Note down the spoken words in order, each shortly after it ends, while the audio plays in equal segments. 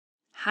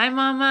Hi,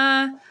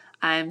 Mama.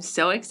 I'm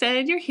so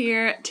excited you're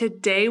here.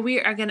 Today, we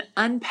are going to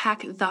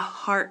unpack the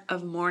heart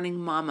of Morning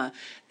Mama,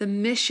 the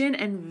mission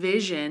and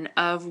vision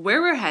of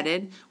where we're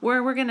headed,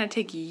 where we're going to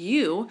take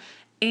you.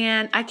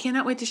 And I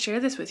cannot wait to share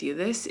this with you.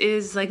 This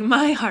is like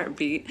my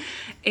heartbeat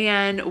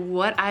and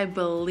what I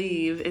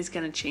believe is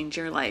going to change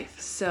your life.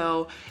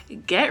 So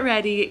get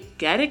ready,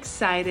 get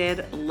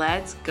excited.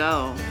 Let's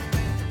go.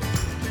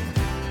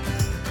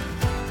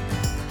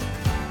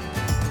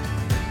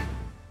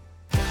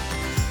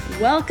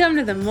 Welcome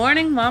to the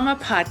Morning Mama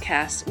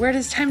podcast, where it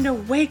is time to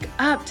wake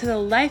up to the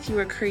life you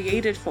were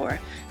created for.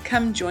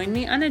 Come join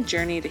me on a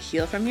journey to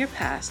heal from your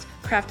past,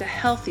 craft a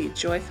healthy,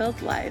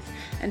 joy-filled life,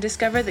 and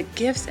discover the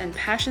gifts and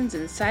passions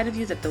inside of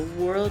you that the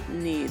world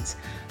needs.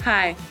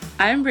 Hi,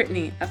 I'm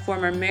Brittany, a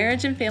former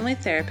marriage and family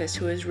therapist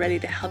who is ready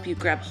to help you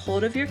grab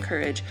hold of your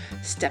courage,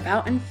 step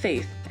out in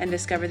faith, and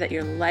discover that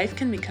your life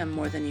can become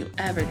more than you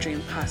ever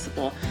dreamed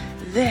possible.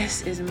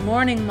 This is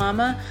Morning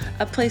Mama,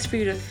 a place for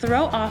you to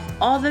throw off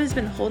all that has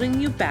been holding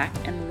you back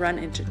and run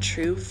into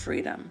true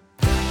freedom.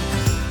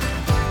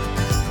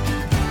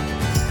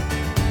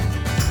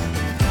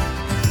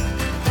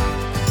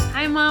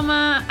 Hi,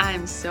 Mama.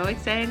 I'm so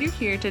excited you're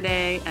here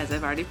today, as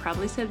I've already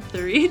probably said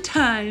 3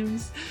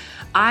 times.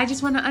 I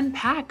just want to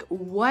unpack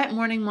what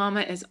Morning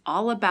Mama is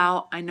all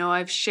about. I know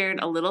I've shared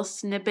a little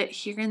snippet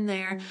here and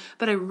there,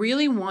 but I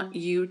really want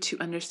you to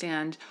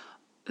understand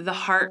the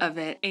heart of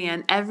it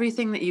and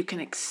everything that you can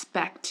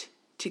expect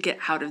to get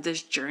out of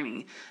this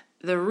journey.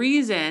 The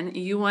reason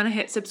you want to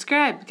hit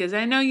subscribe, because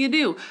I know you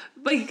do,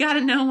 but you got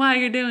to know why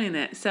you're doing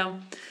it. So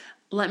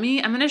I'm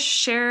going to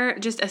share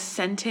just a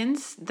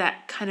sentence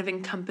that kind of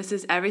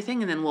encompasses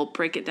everything, and then we'll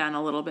break it down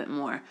a little bit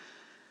more.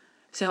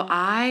 So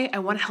I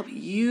want to help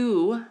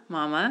you,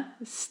 Mama,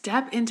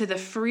 step into the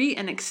free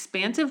and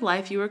expansive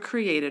life you were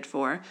created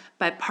for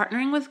by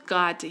partnering with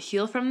God to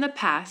heal from the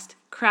past,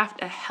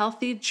 craft a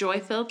healthy,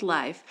 joy-filled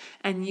life,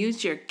 and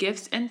use your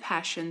gifts and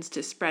passions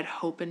to spread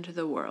hope into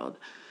the world.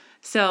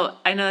 So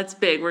I know that's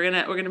big. We're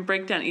gonna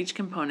break down each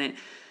component.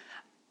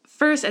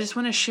 First, I just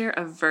want to share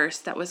a verse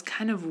that was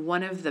kind of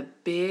one of the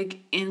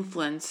big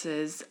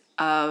influences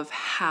of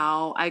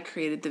how I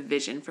created the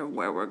vision for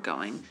where we're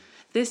going.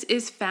 This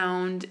is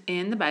found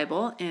in the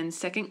Bible in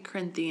 2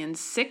 Corinthians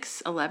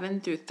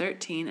 6:11 through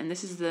 13, and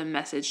this is the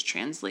Message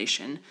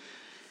translation.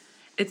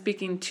 It's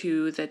speaking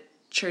to the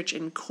church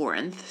in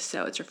Corinth,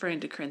 so it's referring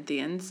to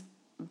Corinthians,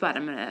 but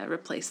I'm going to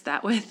replace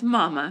that with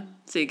Mama,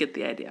 so you get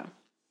the idea.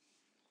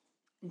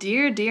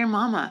 Dear, dear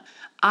Mama,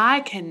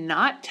 I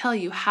cannot tell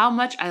you how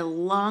much I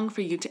long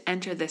for you to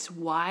enter this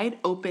wide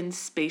open,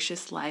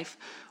 spacious life.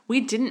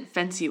 We didn't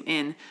fence you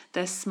in.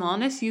 The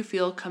smallness you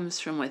feel comes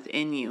from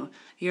within you.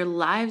 Your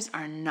lives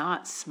are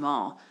not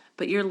small,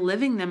 but you're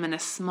living them in a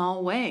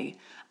small way.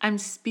 I'm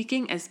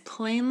speaking as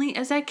plainly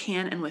as I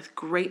can and with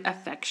great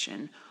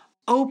affection.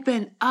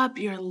 Open up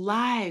your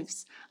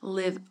lives.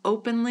 Live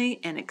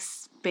openly and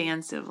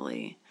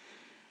expansively.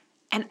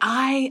 And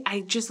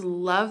I just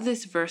love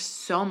this verse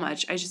so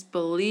much. I just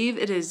believe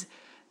it is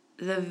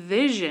the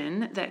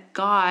vision that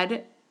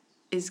God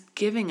is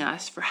giving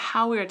us for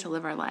how we are to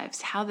live our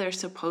lives, how they're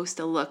supposed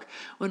to look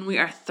when we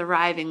are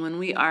thriving, when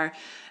we are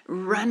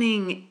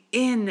running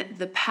in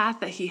the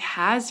path that He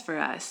has for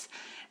us.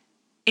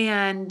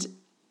 And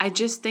I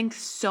just think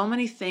so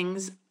many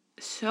things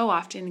so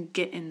often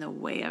get in the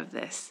way of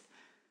this.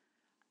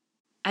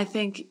 I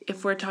think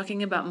if we're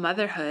talking about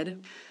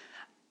motherhood,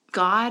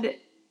 God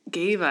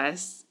gave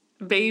us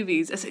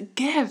babies as a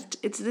gift.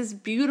 It's this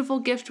beautiful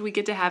gift we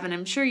get to have. And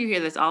I'm sure you hear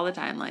this all the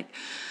time, like,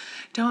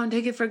 don't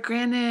take it for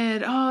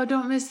granted. Oh,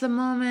 don't miss the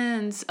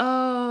moments.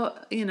 Oh,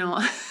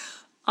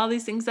 all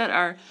these things that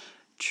are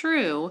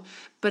true,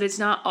 but it's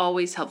not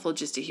always helpful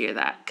just to hear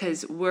that,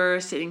 because we're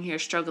sitting here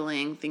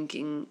struggling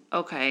thinking,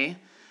 okay,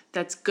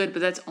 that's good,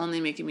 but that's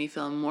only making me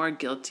feel more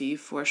guilty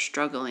for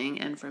struggling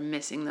and for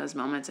missing those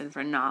moments and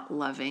for not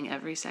loving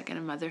every second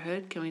of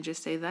motherhood. Can we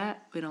just say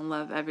that? We don't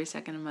love every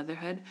second of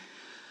motherhood.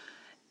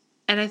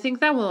 And I think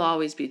that will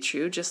always be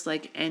true. Just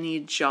like any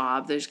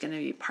job, there's going to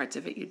be parts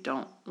of it you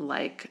don't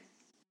like.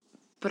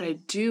 But I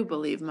do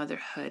believe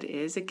motherhood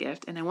is a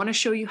gift, and I want to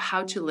show you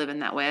how to live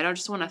in that way. I don't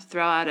just want to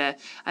throw out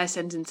a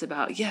sentence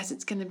about, yes,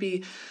 it's going to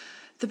be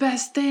the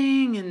best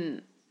thing,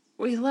 and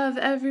we love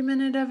every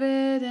minute of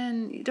it,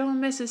 and you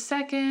don't miss a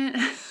second.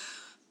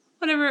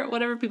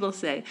 whatever people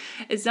say.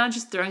 It's not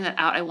just throwing that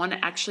out. I want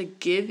to actually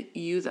give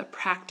you the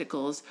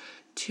practicals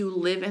to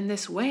live in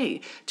this way,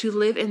 to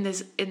live in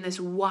this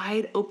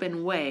wide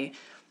open way,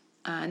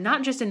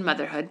 not just in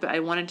motherhood, but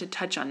I wanted to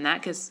touch on that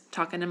because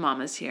talking to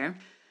mamas here.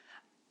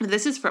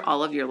 This is for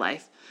all of your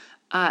life.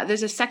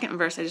 There's a second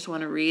verse I just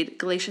want to read,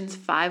 Galatians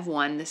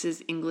 5:1. This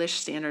is English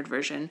Standard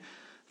Version.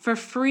 For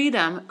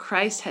freedom,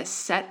 Christ has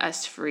set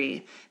us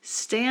free.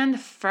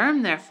 Stand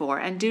firm, therefore,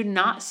 and do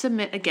not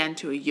submit again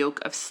to a yoke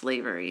of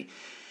slavery.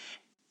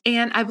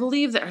 And I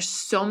believe there are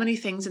so many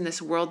things in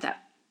this world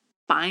that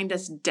bind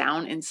us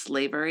down in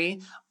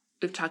slavery.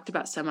 We've talked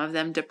about some of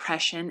them: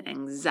 depression,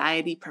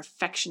 anxiety,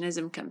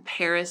 perfectionism,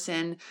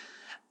 comparison,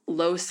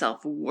 low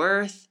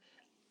self-worth,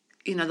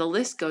 the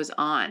list goes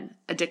on,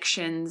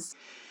 addictions.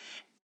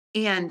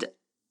 And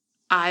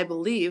I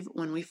believe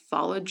when we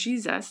follow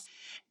Jesus,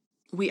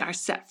 we are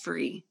set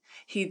free.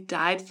 He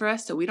died for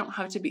us so we don't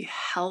have to be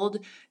held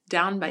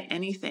down by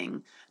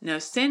anything. No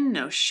sin,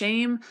 no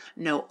shame,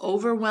 no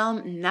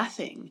overwhelm,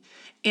 nothing.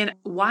 And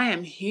why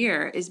I'm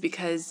here is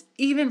because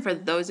even for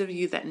those of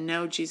you that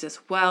know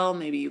Jesus well,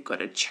 maybe you go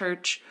to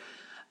church,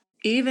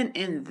 even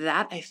in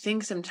that, I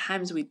think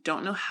sometimes we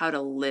don't know how to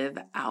live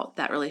out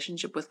that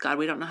relationship with God.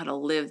 We don't know how to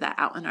live that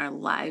out in our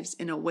lives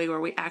in a way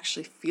where we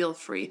actually feel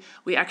free.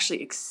 We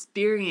actually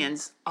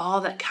experience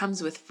all that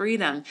comes with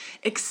freedom,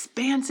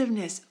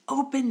 expansiveness,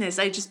 openness.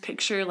 I just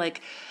picture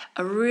like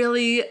a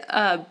really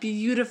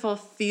beautiful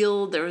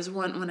field. There was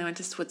one when I went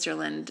to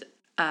Switzerland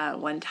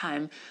one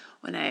time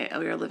when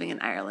we were living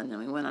in Ireland,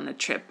 and we went on a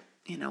trip.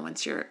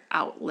 Once you're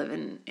out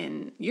living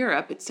in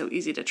Europe, it's so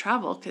easy to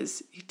travel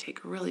because you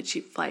take really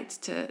cheap flights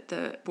to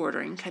the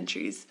bordering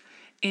countries.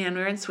 And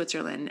we were in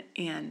Switzerland,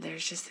 and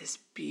there's just this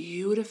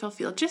beautiful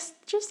field, just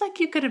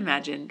like you could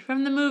imagine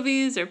from the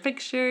movies or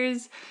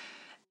pictures.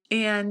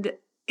 And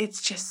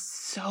it's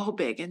just so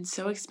big and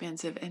so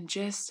expansive, and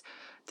just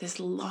this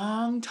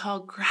long, tall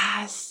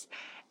grass,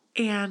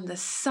 and the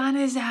sun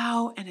is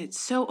out, and it's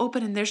so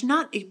open, and there's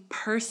not a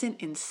person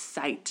in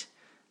sight.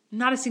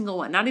 Not a single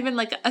one, not even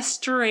like a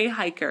stray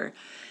hiker.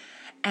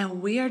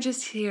 And we are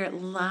just here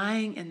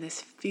lying in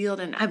this field.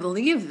 And I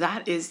believe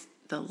that is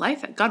the life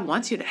that God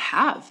wants you to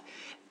have.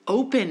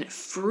 Open,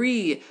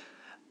 free.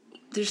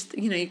 There's,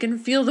 you can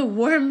feel the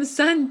warm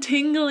sun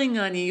tingling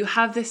on you. You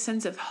have this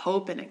sense of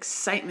hope and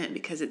excitement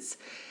because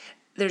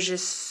there's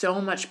just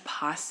so much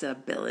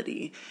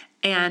possibility.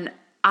 And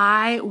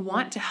I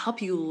want to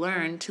help you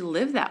learn to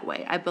live that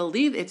way. I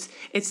believe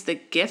it's the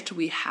gift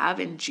we have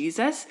in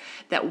Jesus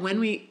that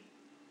when we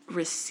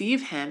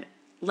receive him,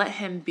 let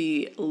him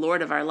be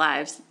Lord of our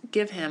lives,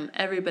 give him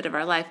every bit of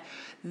our life,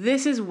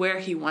 this is where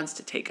he wants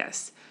to take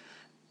us.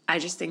 I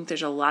just think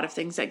there's a lot of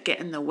things that get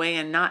in the way,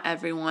 and not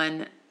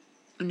everyone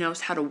knows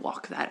how to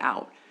walk that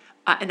out.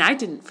 And I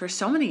didn't for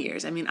so many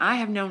years. I mean, I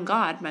have known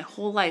God my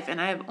whole life,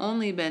 and I have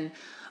only been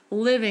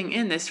living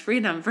in this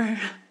freedom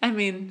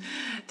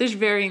there's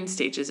varying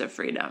stages of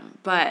freedom,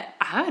 but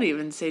I would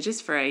even say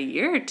just for a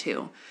year or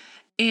two.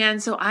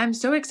 And so I'm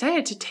so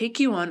excited to take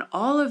you on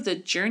all of the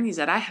journeys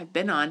that I have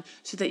been on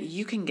so that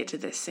you can get to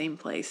this same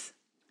place.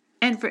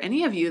 And for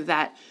any of you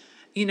that,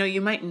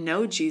 you might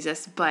know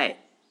Jesus, but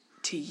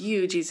to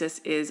you, Jesus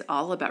is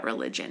all about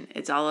religion.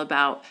 It's all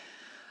about,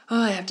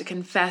 I have to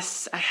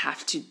confess, I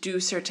have to do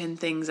certain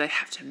things, I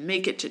have to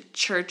make it to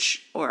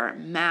church or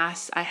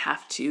mass, I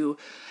have to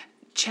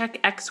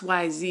check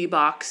XYZ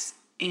box,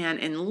 and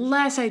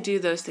unless I do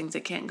those things, I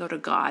can't go to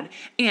God.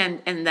 And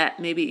that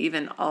maybe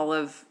even all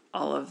of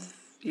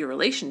your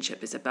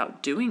relationship is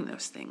about doing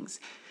those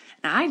things.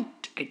 And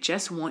I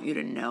just want you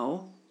to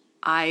know,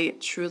 I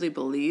truly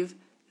believe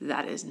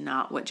that is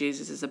not what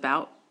Jesus is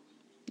about.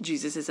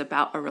 Jesus is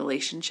about a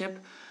relationship,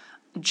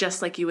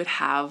 just like you would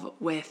have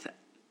with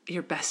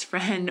your best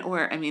friend,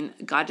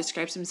 God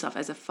describes himself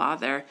as a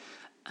father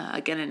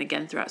again and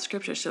again throughout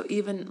scripture. So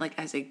even like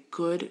as a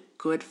good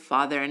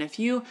father. And if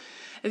you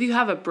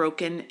have a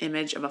broken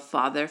image of a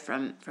father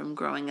from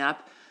growing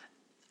up,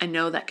 I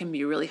know that can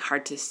be really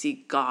hard to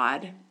see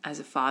God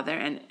as a father,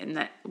 and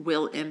that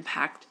will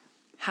impact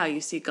how you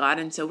see God.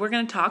 And so we're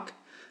going to talk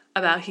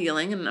about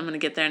healing, and I'm going to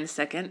get there in a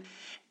second.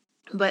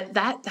 But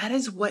that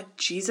is what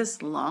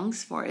Jesus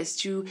longs for, is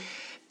to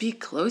be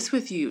close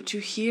with you, to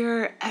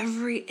hear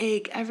every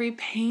ache, every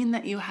pain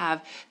that you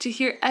have, to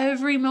hear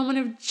every moment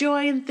of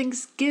joy and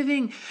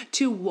thanksgiving,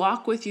 to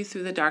walk with you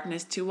through the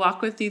darkness, to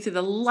walk with you through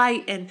the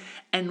light,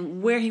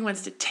 and where he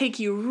wants to take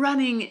you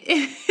running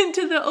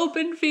into the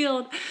open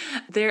field.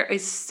 There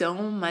is so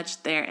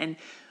much there. And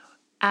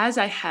as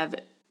I have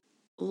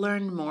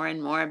learned more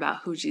and more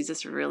about who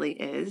Jesus really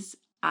is,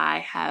 I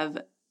have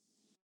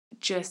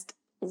just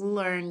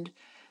learned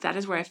that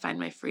is where I find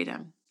my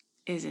freedom,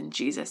 is in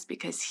Jesus,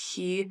 because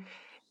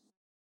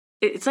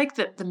it's like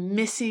the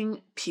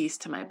missing piece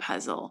to my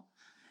puzzle.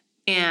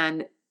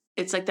 And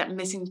it's like that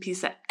missing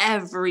piece that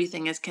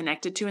everything is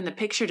connected to, and the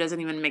picture doesn't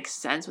even make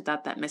sense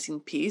without that missing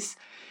piece.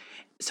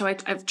 So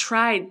I've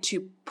tried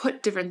to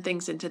put different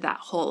things into that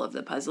hole of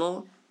the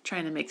puzzle,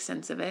 trying to make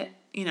sense of it,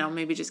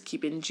 maybe just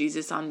keeping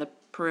Jesus on the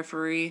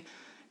periphery,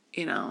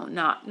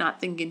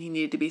 not thinking he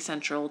needed to be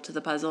central to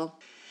the puzzle.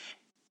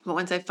 But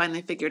once I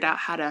finally figured out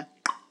how to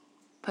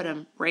put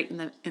him right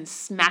in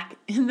smack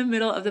in the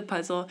middle of the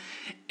puzzle,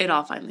 it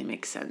all finally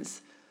makes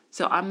sense.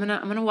 So I'm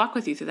gonna walk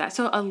with you through that.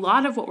 So a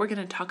lot of what we're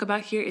gonna talk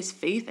about here is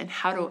faith and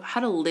how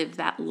to live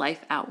that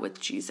life out with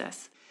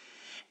Jesus.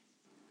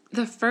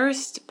 The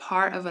first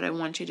part of what I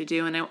want you to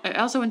do, and I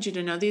also want you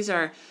to know these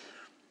are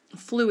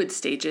fluid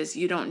stages.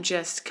 You don't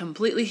just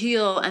completely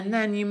heal and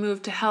then you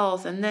move to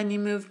health and then you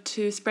move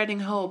to spreading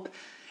hope.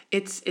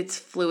 It's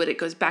fluid. It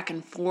goes back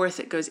and forth.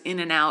 It goes in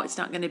and out. It's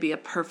not going to be a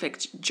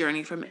perfect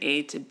journey from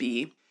A to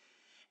B.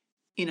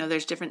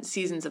 There's different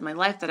seasons of my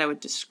life that I would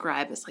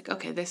describe as like,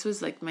 okay, this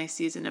was like my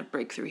season of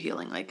breakthrough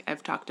healing. Like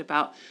I've talked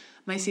about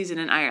my season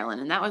in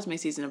Ireland, and that was my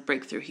season of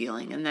breakthrough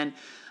healing. And then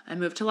I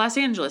moved to Los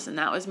Angeles, and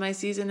that was my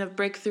season of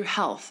breakthrough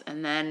health.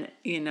 And then,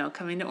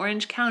 coming to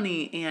Orange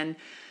County, and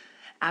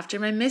after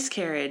my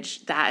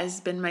miscarriage, that has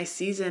been my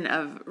season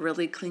of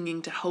really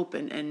clinging to hope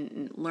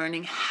and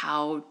learning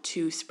how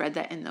to spread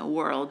that in the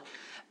world.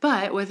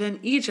 But within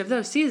each of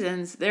those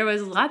seasons, there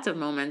was lots of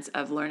moments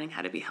of learning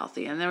how to be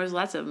healthy. And there was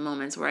lots of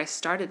moments where I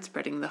started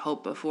spreading the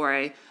hope before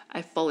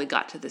I fully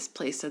got to this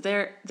place. So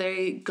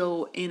they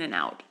go in and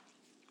out.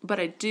 But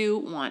I do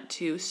want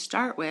to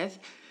start with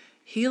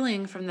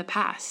healing from the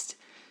past.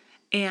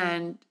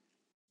 And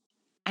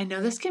I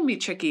know this can be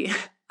tricky.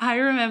 I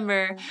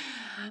remember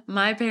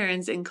my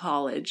parents in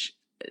college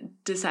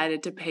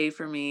decided to pay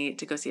for me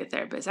to go see a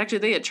therapist. Actually,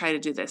 they had tried to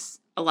do this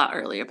a lot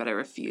earlier, but I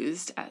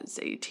refused as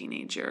a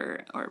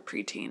teenager or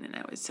preteen, and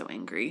I was so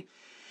angry.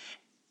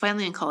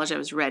 Finally, in college, I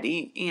was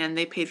ready, and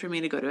they paid for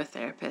me to go to a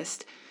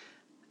therapist.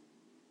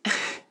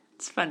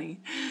 It's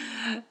funny.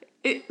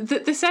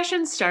 The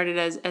session started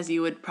as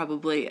you would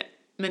probably,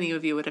 many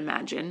of you would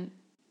imagine.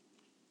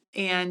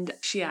 And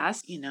she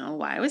asked,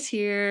 why I was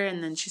here.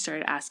 And then she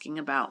started asking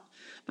about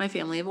my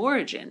family of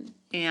origin.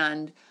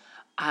 And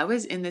I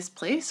was in this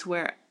place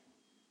where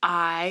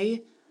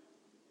I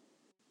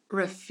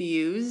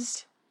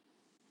refused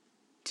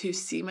to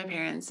see my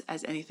parents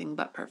as anything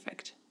but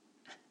perfect.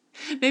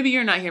 Maybe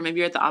you're not here. Maybe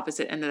you're at the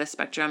opposite end of the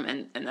spectrum,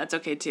 and that's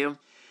okay too.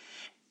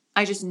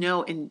 I just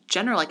know in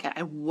general,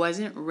 I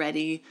wasn't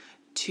ready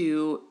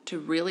to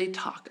really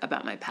talk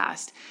about my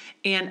past.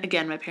 And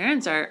again, my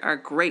parents are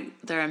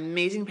great. They're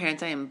amazing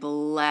parents. I am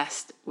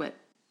blessed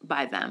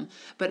by them.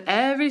 But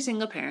every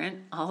single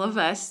parent, all of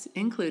us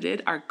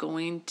included, are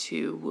going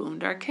to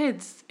wound our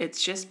kids.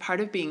 It's just part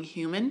of being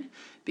human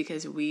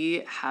because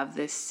we have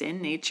this sin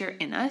nature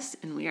in us,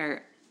 and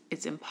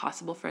it's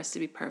impossible for us to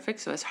be perfect.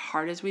 So as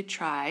hard as we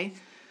try,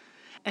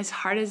 as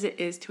hard as it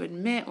is to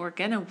admit, we're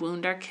going to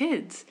wound our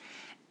kids.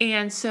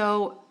 And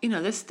so,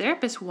 this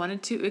therapist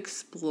wanted to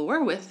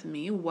explore with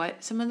me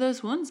what some of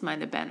those wounds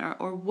might have been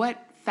or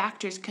what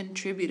factors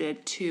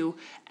contributed to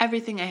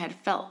everything I had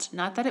felt.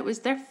 Not that it was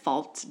their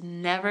fault,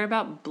 never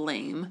about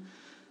blame,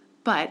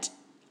 but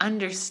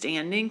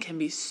understanding can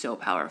be so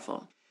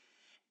powerful.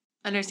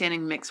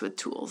 Understanding mixed with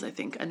tools. I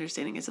think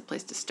understanding is a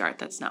place to start.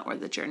 That's not where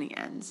the journey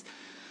ends.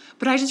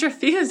 But I just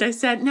refused. I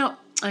said, no,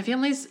 my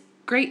family's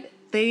great.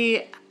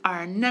 They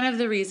are none of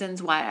the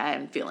reasons why I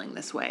am feeling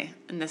this way.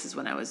 And this is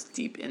when I was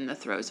deep in the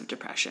throes of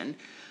depression.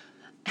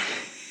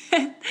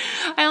 I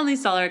only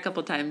saw her a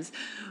couple times,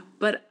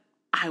 but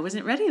I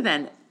wasn't ready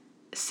then.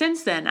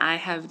 Since then, I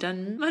have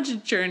done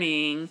much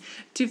journeying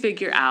to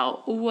figure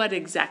out what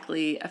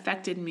exactly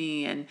affected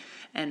me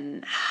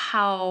and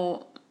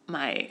how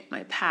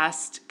my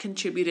past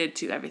contributed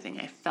to everything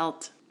I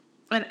felt.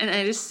 And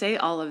I just say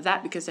all of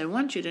that because I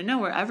want you to know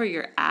wherever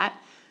you're at,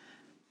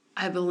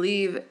 I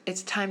believe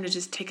it's time to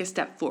just take a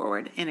step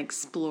forward in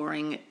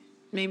exploring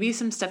maybe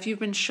some stuff you've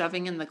been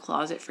shoving in the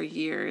closet for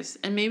years,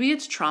 and maybe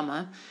it's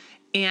trauma.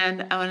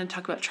 And I want to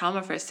talk about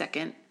trauma for a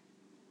second.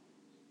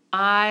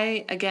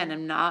 I, again,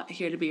 am not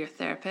here to be your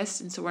therapist,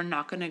 and so we're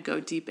not going to go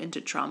deep into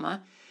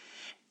trauma.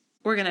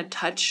 We're going to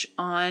touch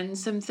on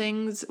some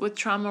things with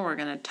trauma. We're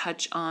going to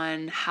touch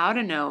on how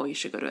to know you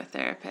should go to a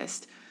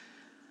therapist.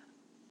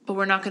 But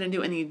we're not going to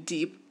do any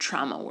deep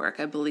trauma work.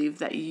 I believe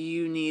that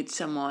you need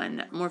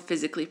someone more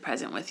physically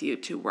present with you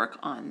to work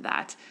on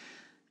that.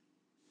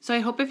 So I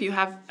hope if you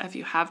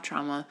have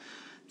trauma,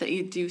 that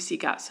you do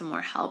seek out some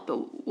more help.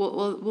 But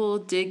we'll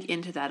dig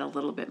into that a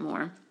little bit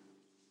more.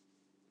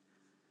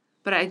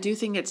 But I do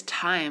think it's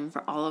time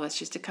for all of us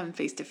just to come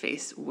face to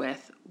face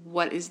with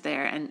what is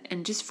there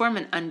and just form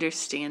an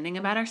understanding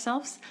about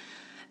ourselves.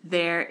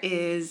 There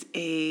is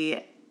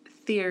a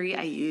theory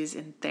I use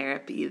in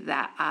therapy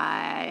that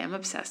I am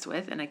obsessed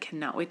with, and I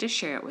cannot wait to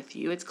share it with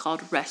you. It's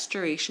called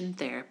restoration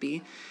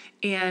therapy.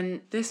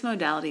 And this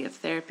modality of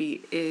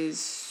therapy is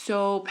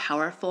so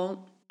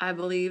powerful, I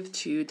believe,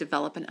 to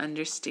develop an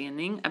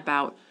understanding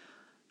about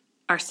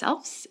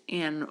ourselves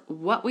and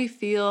what we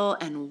feel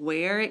and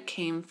where it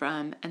came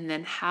from, and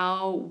then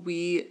how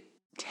we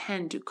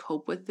tend to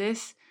cope with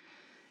this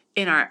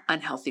in our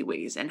unhealthy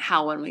ways, and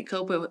how when we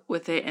cope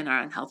with it in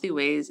our unhealthy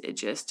ways, it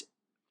just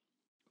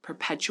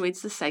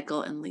perpetuates the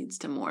cycle and leads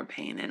to more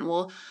pain. And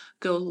we'll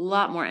go a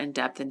lot more in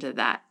depth into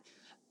that.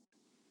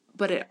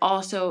 But it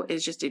also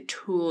is just a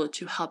tool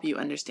to help you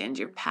understand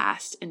your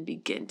past and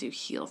begin to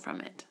heal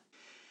from it.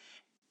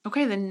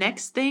 Okay, the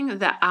next thing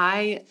that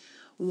I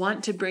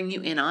want to bring you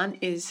in on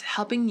is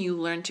helping you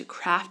learn to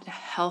craft a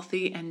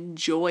healthy and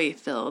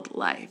joy-filled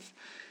life.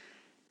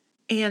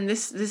 And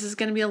this is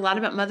going to be a lot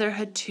about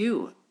motherhood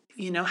too.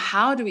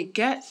 How do we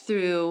get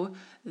through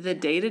the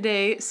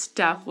day-to-day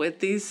stuff with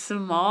these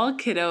small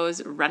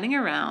kiddos running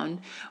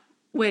around,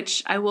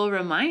 which I will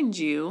remind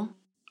you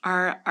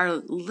are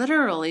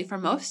literally, for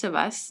most of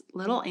us,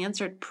 little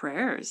answered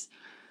prayers.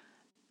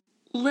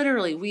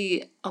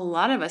 Literally, a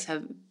lot of us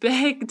have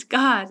begged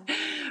God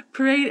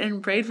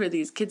prayed for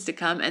these kids to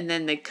come, and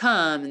then they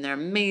come and they're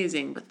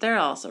amazing, but they're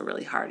also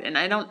really hard. And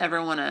I don't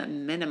ever want to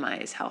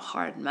minimize how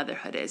hard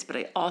motherhood is, but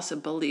I also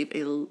believe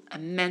an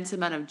immense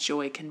amount of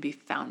joy can be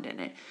found in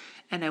it.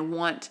 And I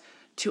want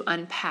to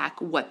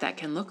unpack what that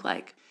can look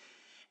like.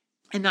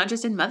 And not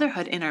just in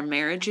motherhood, in our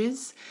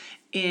marriages,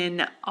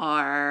 in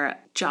our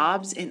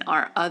jobs, in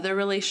our other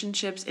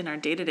relationships, in our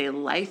day-to-day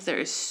life. There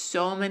is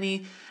so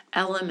many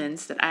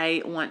elements that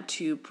I want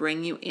to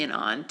bring you in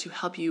on to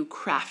help you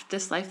craft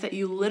this life that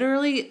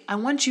I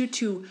want you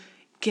to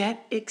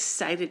get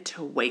excited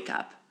to wake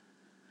up.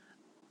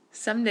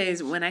 Some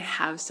days when I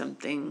have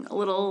something a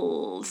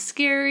little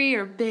scary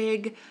or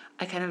big,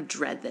 I kind of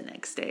dread the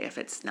next day if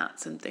it's not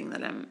something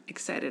that I'm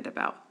excited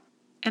about.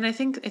 And I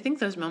think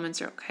those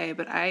moments are okay,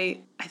 but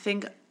I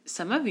think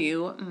some of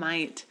you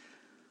might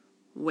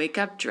wake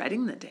up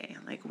dreading the day,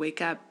 like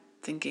wake up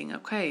thinking,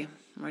 okay,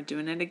 we're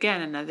doing it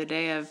again, another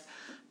day of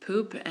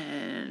poop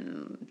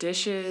and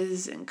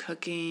dishes and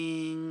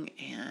cooking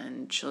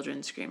and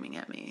children screaming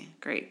at me.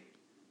 Great.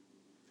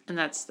 And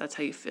that's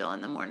how you feel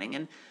in the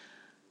morning.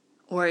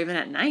 Or even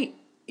at night,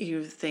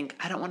 you think,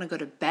 I don't want to go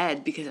to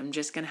bed because I'm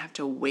just going to have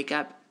to wake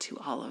up to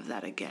all of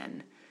that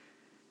again.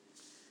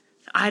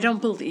 I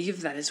don't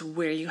believe that is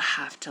where you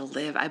have to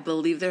live. I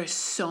believe there's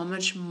so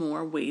much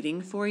more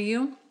waiting for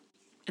you.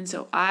 And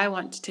so I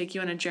want to take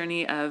you on a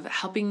journey of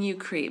helping you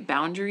create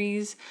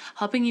boundaries,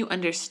 helping you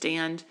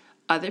understand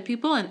other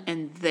people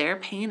and their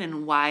pain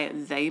and why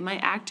they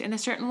might act in a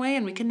certain way.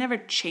 And we can never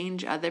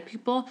change other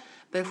people,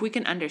 but if we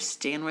can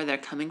understand where they're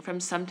coming from,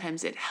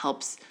 sometimes it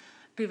helps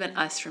prevent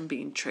us from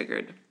being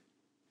triggered.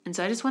 And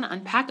so I just want to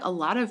unpack a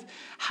lot of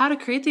how to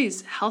create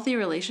these healthy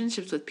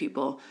relationships with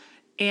people,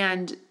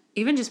 and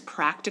even just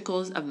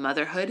practicals of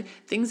motherhood,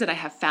 things that I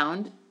have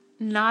found.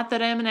 Not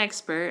that I am an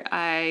expert,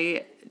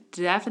 I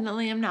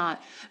definitely am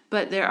not,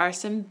 but there are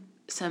some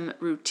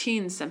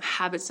routines, some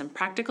habits, some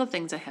practical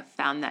things I have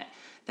found that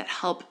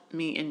help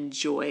me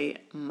enjoy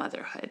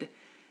motherhood.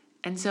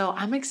 And so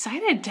I'm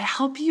excited to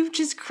help you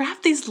just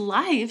craft these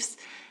lives.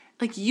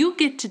 Like, you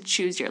get to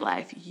choose your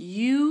life.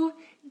 You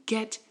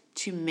get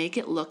to make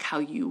it look how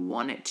you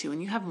want it to,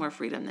 and you have more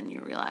freedom than you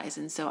realize.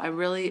 And so I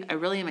really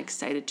am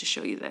excited to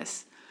show you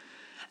this.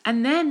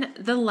 And then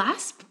the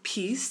last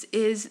piece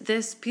is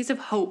this piece of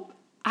hope.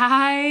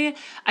 I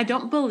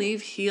don't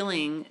believe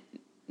healing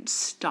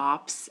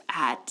stops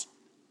at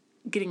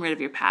getting rid of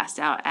your past,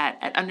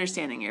 at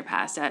understanding your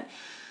past, at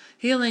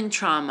healing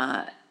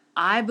trauma.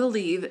 I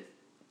believe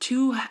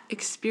to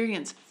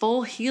experience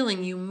full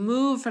healing, you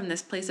move from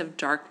this place of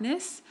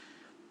darkness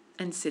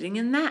and sitting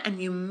in that, and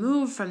you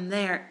move from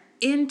there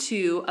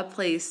into a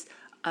place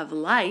of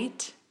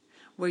light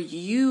where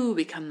you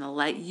become the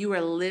light. You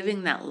are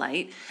living that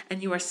light,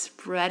 and you are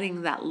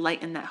spreading that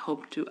light and that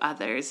hope to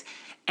others.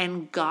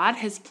 And God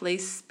has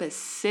placed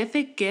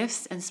specific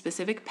gifts and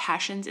specific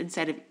passions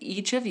inside of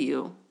each of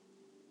you.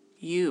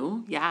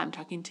 I'm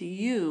talking to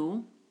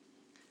you,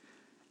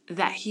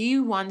 that He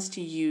wants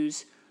to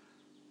use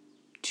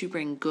to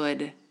bring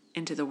good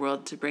into the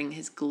world, to bring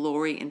His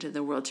glory into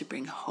the world, to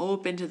bring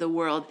hope into the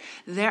world.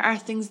 There are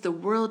things the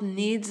world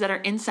needs that are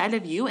inside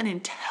of you, and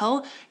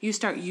until you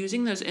start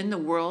using those in the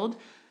world,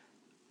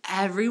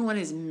 everyone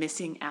is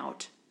missing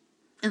out.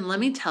 And let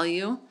me tell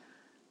you,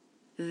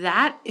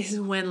 that is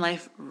when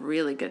life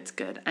really gets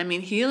good. I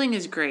mean, healing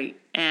is great,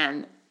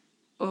 and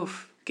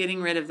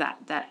getting rid of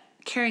that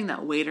carrying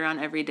that weight around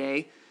every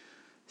day,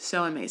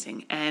 so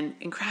amazing. And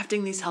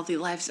crafting these healthy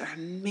lives are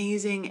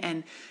amazing,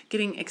 and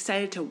getting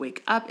excited to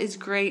wake up is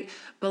great.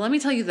 But let me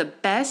tell you, the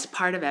best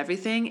part of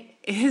everything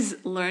is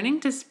learning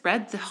to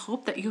spread the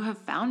hope that you have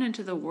found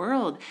into the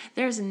world.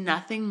 There's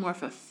nothing more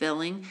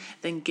fulfilling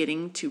than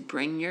getting to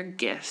bring your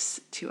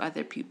gifts to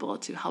other people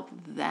to help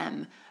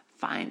them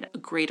find a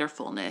greater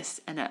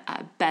fullness and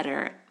a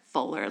better,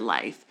 fuller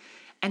life.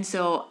 And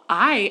so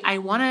I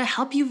want to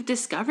help you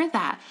discover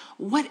that.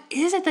 What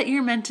is it that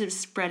you're meant to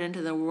spread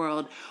into the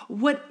world?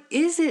 What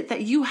is it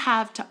that you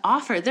have to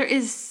offer? There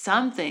is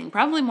something,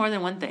 probably more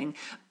than one thing,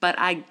 but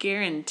I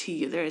guarantee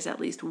you there is at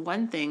least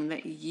one thing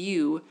that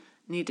you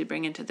need to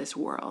bring into this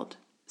world.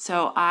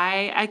 So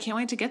I can't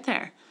wait to get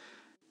there.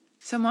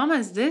 So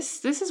mamas,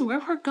 this is where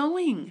we're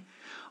going.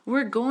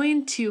 We're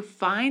going to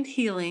find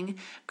healing,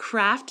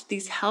 craft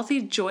these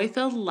healthy,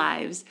 joy-filled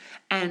lives,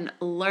 and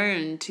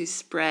learn to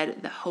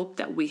spread the hope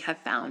that we have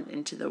found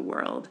into the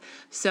world.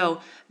 So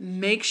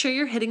make sure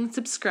you're hitting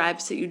subscribe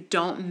so you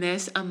don't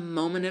miss a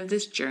moment of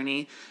this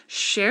journey.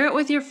 Share it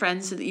with your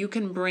friends so that you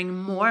can bring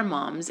more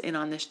moms in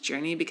on this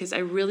journey, because I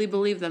really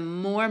believe the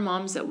more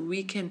moms that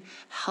we can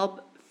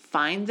help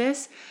find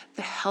this,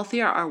 the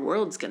healthier our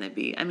world's going to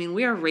be. I mean,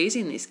 we are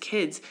raising these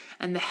kids,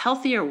 and the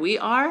healthier we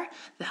are,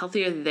 the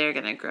healthier they're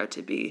going to grow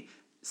to be.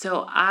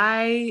 So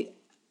I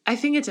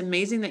think it's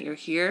amazing that you're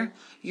here.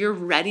 You're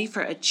ready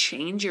for a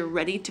change. You're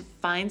ready to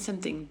find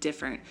something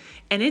different.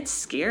 And it's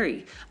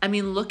scary. I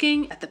mean,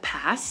 looking at the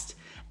past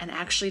and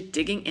actually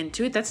digging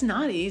into it, that's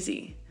not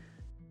easy.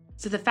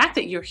 So the fact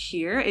that you're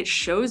here, it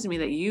shows me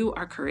that you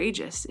are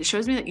courageous. It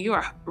shows me that you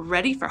are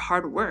ready for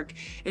hard work.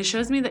 It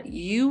shows me that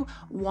you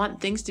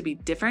want things to be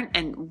different.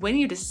 And when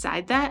you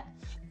decide that,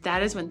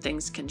 that is when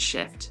things can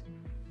shift.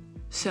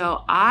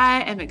 So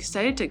I am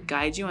excited to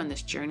guide you on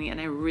this journey,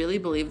 and I really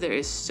believe there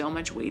is so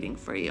much waiting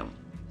for you.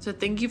 So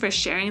thank you for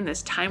sharing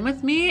this time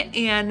with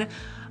me, and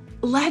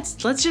let's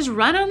just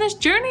run on this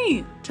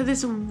journey to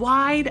this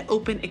wide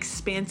open,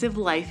 expansive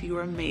life you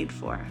were made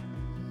for.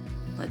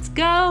 Let's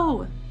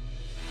go.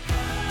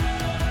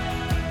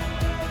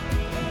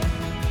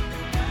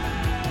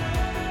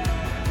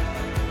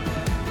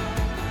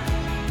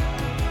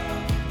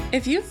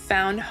 If you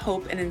found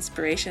hope and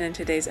inspiration in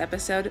today's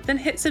episode, then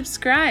hit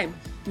subscribe.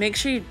 Make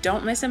sure you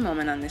don't miss a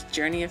moment on this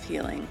journey of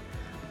healing.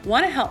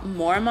 Want to help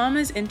more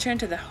mamas enter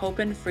into the hope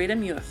and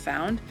freedom you have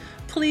found?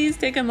 Please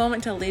take a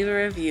moment to leave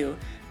a review.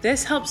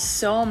 This helps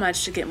so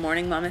much to get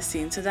Morning Mama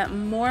seen so that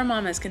more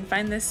mamas can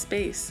find this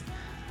space.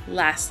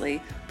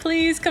 Lastly,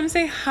 please come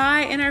say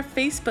hi in our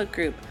Facebook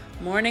group,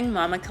 Morning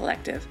Mama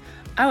Collective.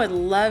 I would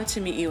love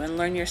to meet you and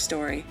learn your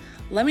story.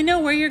 Let me know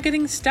where you're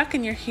getting stuck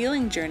in your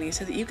healing journey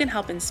so that you can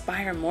help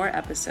inspire more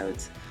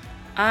episodes.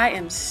 I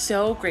am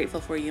so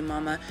grateful for you,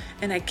 Mama,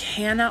 and I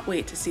cannot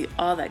wait to see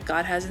all that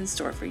God has in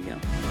store for you.